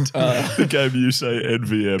 The game you say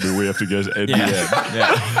NVM and we have to guess NVM.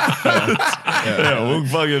 Yeah, we'll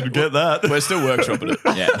fucking get that. We're still workshopping it.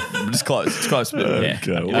 Yeah. It's close. It's close. But Yeah.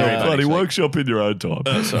 Okay, well, Yeah. bloody workshop in your own time.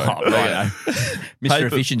 sorry. Right. Mr.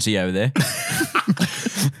 Efficiency over there.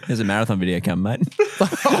 There's a marathon video coming, mate.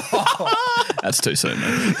 That's too soon,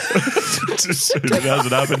 man. It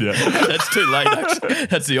hasn't happened yet. That's too late, actually.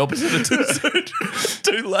 That's the opposite of too soon.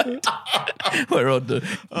 Too late. We're on to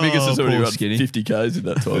Mickus has already poor run skinny. 50Ks in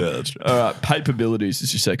that time. Yeah, that's true. All right, paperabilities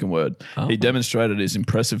is your second word. He demonstrated his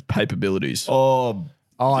impressive paperabilities. Oh,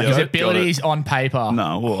 His Yeah, abilities on paper.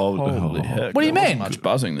 no. Well, Holy heck. What do you there mean? wasn't much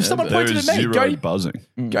buzzing there. Someone but- pointed there at is me. zero Jody- buzzing.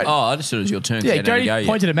 Oh, I just thought it was your turn. Yeah, to go. Jody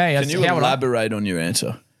pointed at me. Can you elaborate on your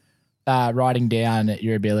answer? Writing down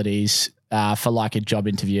your abilities for like a job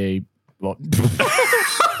interview. Well,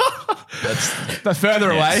 that's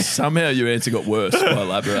further away. Somehow your answer got worse by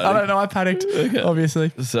elaborating. I don't know. I panicked,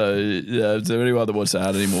 obviously. So, yeah, is there anyone that wants to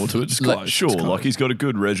add any more to it? Just close. Sure, Just close. like he's got a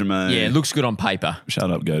good resume. Yeah, it looks good on paper.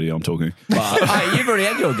 Shut up, Gody. I'm talking. Hey, you've already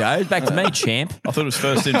had your go. Back to me, champ. I thought it was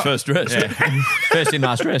first in, first dressed. First in,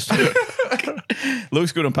 last dressed.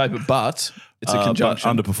 Looks good on paper, but it's a But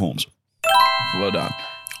conjunction. underperforms. Well done.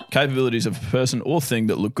 Capabilities of a person or thing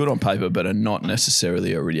that look good on paper but are not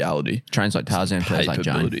necessarily a reality. Trains like Tarzan, plays like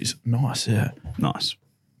Jane. Capabilities. Nice, yeah. Nice.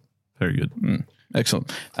 Very good.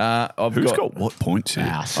 Excellent. I've Who's got what points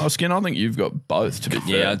here? Oh, Skin, I think you've got both, to be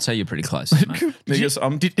fair. Yeah, I'd say you're pretty close, mate. Because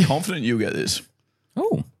I'm confident you'll get this.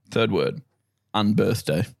 Oh, Third word,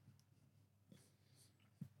 unbirthday.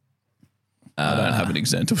 I don't have an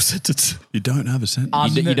example sentence. You don't have a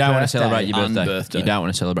sentence. you don't want to Unbirthday. celebrate your birthday. Unbirthday. You don't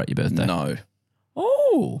want to celebrate your birthday. No.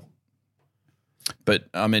 Oh. But,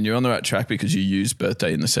 I mean, you're on the right track because you use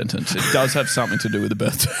birthday in the sentence. It does have something to do with the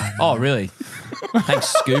birthday. Oh, really? Thanks,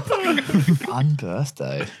 Scoop.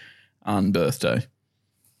 Unbirthday. Unbirthday.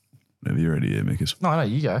 Whenever you're ready here, Mickus. No,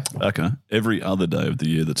 you go. Okay. Every other day of the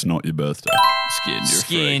year that's not your birthday. Skin, you're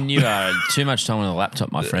Skin, you are too much time on the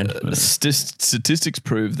laptop, my friend. Statistics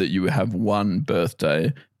prove that you have one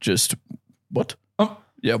birthday just what?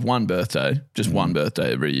 You have one birthday, just one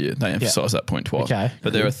birthday every year. They emphasise that point twice. Okay.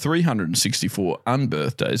 But there are 364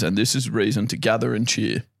 unbirthdays, and this is reason to gather and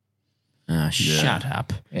cheer. Shut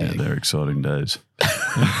up. Yeah, they're exciting days.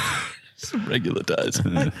 Some regular days.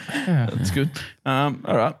 That's good. All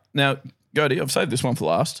right. Now, Gody, I've saved this one for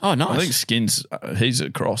last. Oh, nice. I think Skin's, he's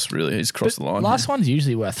across, really. He's crossed the line. Last one's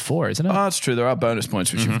usually worth 4, isn't it? Oh, that's true. There are bonus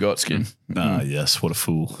points which you've got, Skin. Ah, yes. What a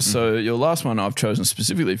fool. So your last one I've chosen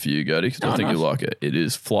specifically for you, Gody, because I think nice. you like it. It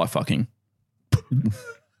is fly fucking.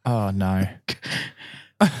 Oh, no.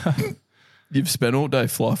 You've spent all day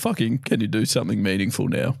fly fucking. Can you do something meaningful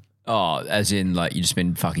now? Oh, as in, like, you just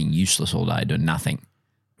been fucking useless all day doing nothing.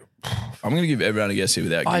 I'm going to give everyone a guess here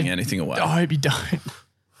without giving anything away. I hope you don't.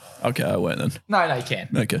 Okay, I won't then. No, you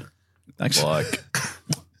can't. Okay. Thanks. Like,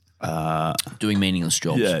 Doing meaningless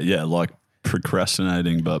jobs. yeah, like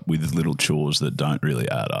procrastinating, but with little chores that don't really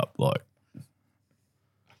add up. Like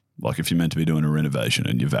if you're meant to be doing a renovation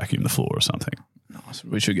and you vacuum the floor or something. Nice.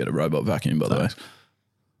 We should get a robot vacuum, by the way.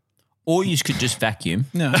 Or you could just vacuum.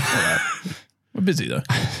 No, all right. We're busy though.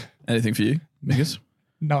 Anything for you, Mickus?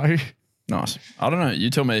 No. Nice. I don't know. You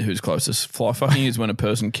tell me who's closest. Fly fucking is when a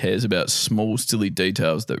person cares about small, silly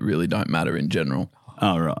details that really don't matter in general.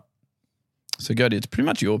 Oh, right. So, Gody, it's pretty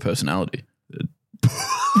much your personality.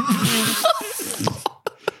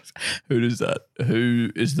 Who does that?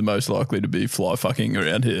 Who is the most likely to be fly fucking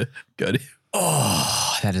around here, Gody?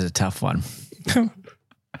 Oh, that is a tough one.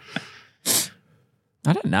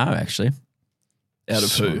 I don't know, actually. Out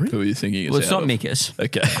of who? Who are you thinking is Well, it's out not of? Mickus.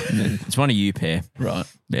 Okay. It's one of you pair. Right.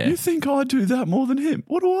 Yeah. You think I do that more than him?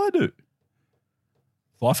 What do I do?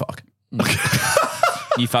 Fly fuck.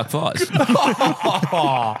 You fuck flies.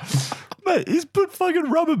 Mate, he's put fucking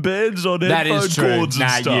rubber bands on That headphone is true. cords and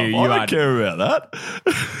Nah, stuff. you I don't are- care about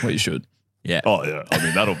that. Well, you should. Yeah. Oh, yeah. I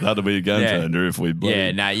mean, that'll be a game Yeah. changer if we bloody-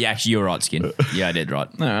 Yeah, no, actually, you're right, Skin. Yeah, I did right.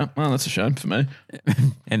 All right. Well, that's a shame for me.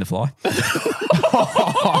 And the fly.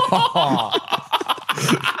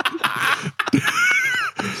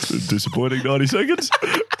 Disappointing 90 seconds.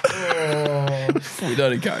 We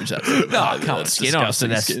don't encourage that. No, come on, Skin. Honestly,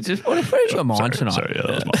 that's just where's your mind tonight? Sorry, yeah,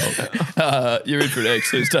 that was my fault. You're in for an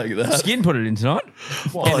X. Who's taking that? Skin put it in tonight.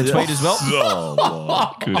 And the tweet as well. Oh,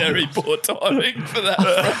 my goodness. Very poor timing for that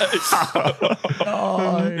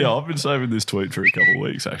phrase. Yeah, I've been saving this tweet for a couple of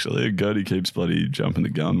weeks, actually. And Gertie keeps bloody jumping the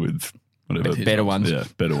gun with whatever. Better ones. Yeah,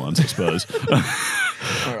 better ones, I suppose. All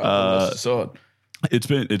right. Well, let's decide. It's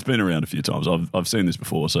been around a few times. I've seen this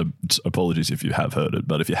before, so apologies if you have heard it.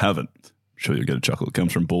 But if you haven't, I'm sure you'll get a chuckle. It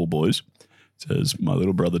comes from Ball Boys. It says, my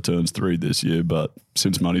little brother turns 3 this year, but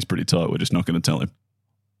since money's pretty tight, we're just not going to tell him.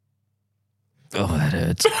 Oh, that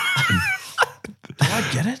hurts. I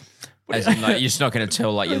get it. As in, like, you're just not going to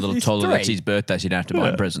tell like your little toddler it's his birthday, so you don't have to buy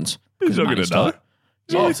him presents. He's not going to know.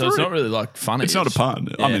 Oh, so it's not really like funny. It's not a pun.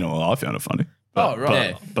 I mean, well, I found it funny. Oh,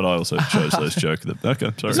 right. But I also chose those joke that. Okay,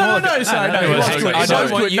 sorry. No, sorry. I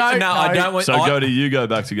don't want you. No, I don't want. So you go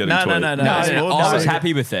back to getting No. I was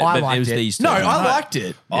happy with it, I but it liked was it. these two. No, I liked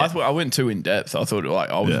it. I went too in depth. I thought like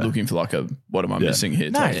I was looking for like a what am I missing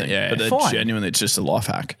here type thing. yeah, But they're fine. genuinely, it's just a life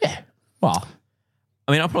hack. Yeah. Well,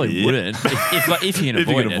 I mean, I probably wouldn't if you can If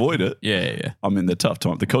you avoid can it. avoid it. Yeah. I mean, they're tough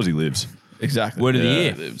time because he lives. Exactly. Word of the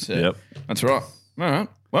year. Yep. That's right. All right.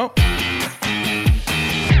 Well.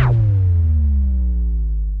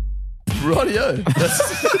 Rightio.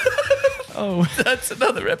 That's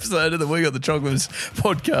another episode of the We Got the Chocolates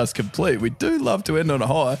podcast complete. We do love to end on a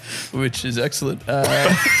high, which is excellent.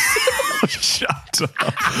 Shut up.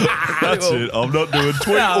 That's it. I'm not doing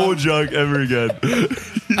tweet or joke ever again.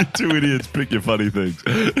 You two idiots pick your funny things.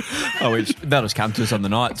 Oh, which that'll just come to us on the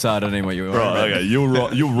night, so I don't know what you want. Right, okay. You'll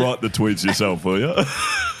write the tweets yourself, will you?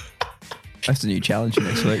 That's a new challenge for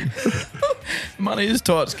next week. Money is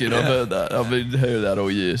tight skin. I've heard that. I've been hearing that all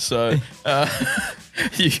year. So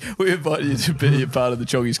we invite you to be a part of the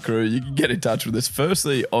Choggies crew. You can get in touch with us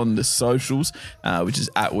firstly on the socials, which is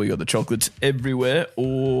at We Got the Chocolates everywhere,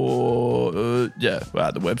 or at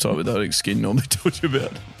the website with that Skin normally told you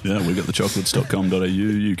about. Yeah, we got thechocolates.com.au.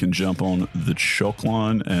 You can jump on the Choc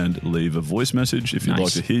line and leave a voice message if you'd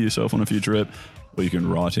like to hear yourself on a future ep, or you can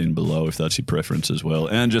write in below if that's your preference as well.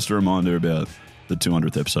 And just a reminder about the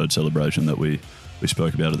 200th episode celebration that we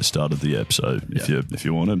spoke about at the start of the episode. If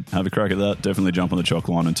you want to have a crack at that, definitely jump on the Choc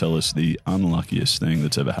line and tell us the unluckiest thing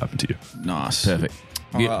that's ever happened to you. Nice. Perfect.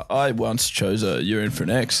 I once chose a urine for an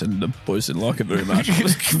X and the boys didn't like it very much. It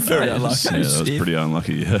was very unlucky. Yeah, that was pretty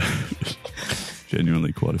unlucky. Yeah.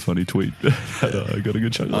 Genuinely quite a funny tweet. I got a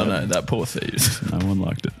good chuckle. I know, that poor thief. No one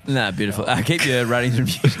liked it. No, beautiful. Keep your ratings and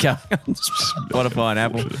reviews going on Spotify and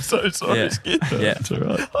Apple. So sorry, Yeah. Skin. Yeah. It's all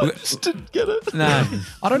right. I just didn't get it. No.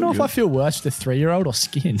 I don't know if I feel worse for the 3-year-old or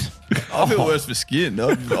Skin. I feel worse for Skin.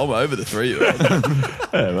 I'm over the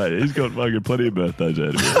 3-year-old. Hey, mate, he's got fucking plenty of birthdays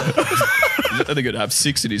out of here. He's only going to have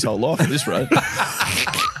 6 in his whole life at this rate.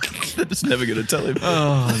 They're just never going to tell him.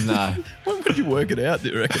 Oh, no. When would you work it out, do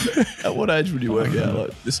you reckon? At what age would you work out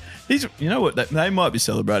like this? You know what? They might be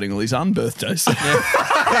celebrating all his unbirthdays.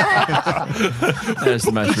 That's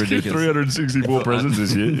the most ridiculous. 364 presents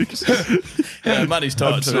this year. Yeah, money's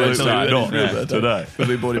tight. Absolutely so not. Yeah, Today. Because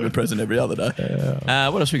we bought him a present every other day.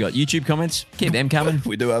 What else we got? YouTube comments? Keep them coming.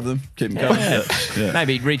 We do have them. Keep them coming. Yeah.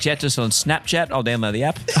 Maybe reach out to us on Snapchat. I'll download the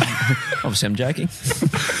app. Obviously, I'm joking.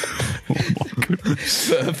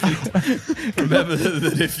 Remember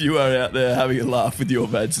that if you are out there having a laugh with your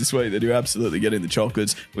mates this week, then you're absolutely getting the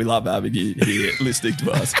chocolates. We love having you here listening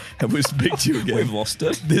to us, and we'll speak to you again. We've lost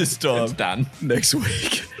it. This time. It's done. Next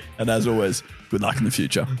week. And as always, good luck in the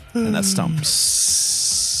future. And that's Stumps.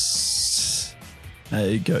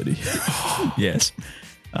 Hey, Cody. Yes.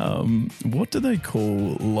 What do they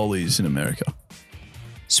call lollies in America?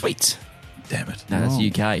 Sweets. Damn it. No, that's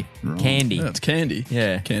UK. Candy. That's candy.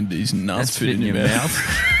 Yeah. Candy's nuts That's fit in your mouth.